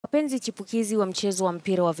Wapenzi chipukizi wa mchezo wa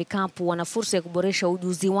mpira wa vikapu wana fursa ya kuboresha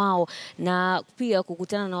ujuzi wao na pia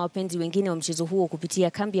kukutana na wapenzi wengine wa mchezo huo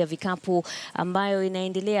kupitia kambi ya vikapu ambayo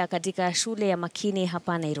inaendelea katika shule ya Makini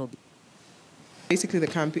hapa Nairobi. Basically,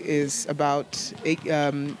 the camp is about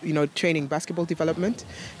training basketball development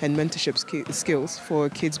and mentorship skills for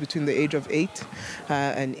kids between the age of 8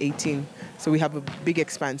 and 18. So we have a big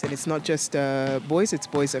expanse, and it's not just boys; it's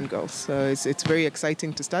boys and girls. So it's very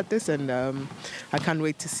exciting to start this, and I can't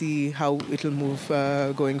wait to see how it'll move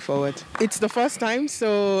going forward. It's the first time,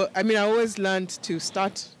 so I always learned to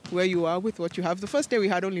start where you are with what you have. The first day we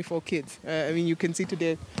had only 4 kids. You can see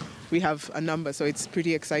today we have a number, so it's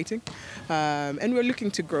pretty exciting, and we're looking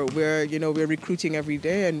to grow. We're recruiting every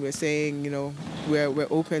day, and we're saying we're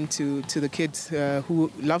open to the kids who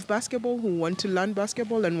love basketball, who want to learn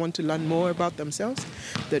basketball and want to learn more about themselves.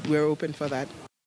 That we're open for that.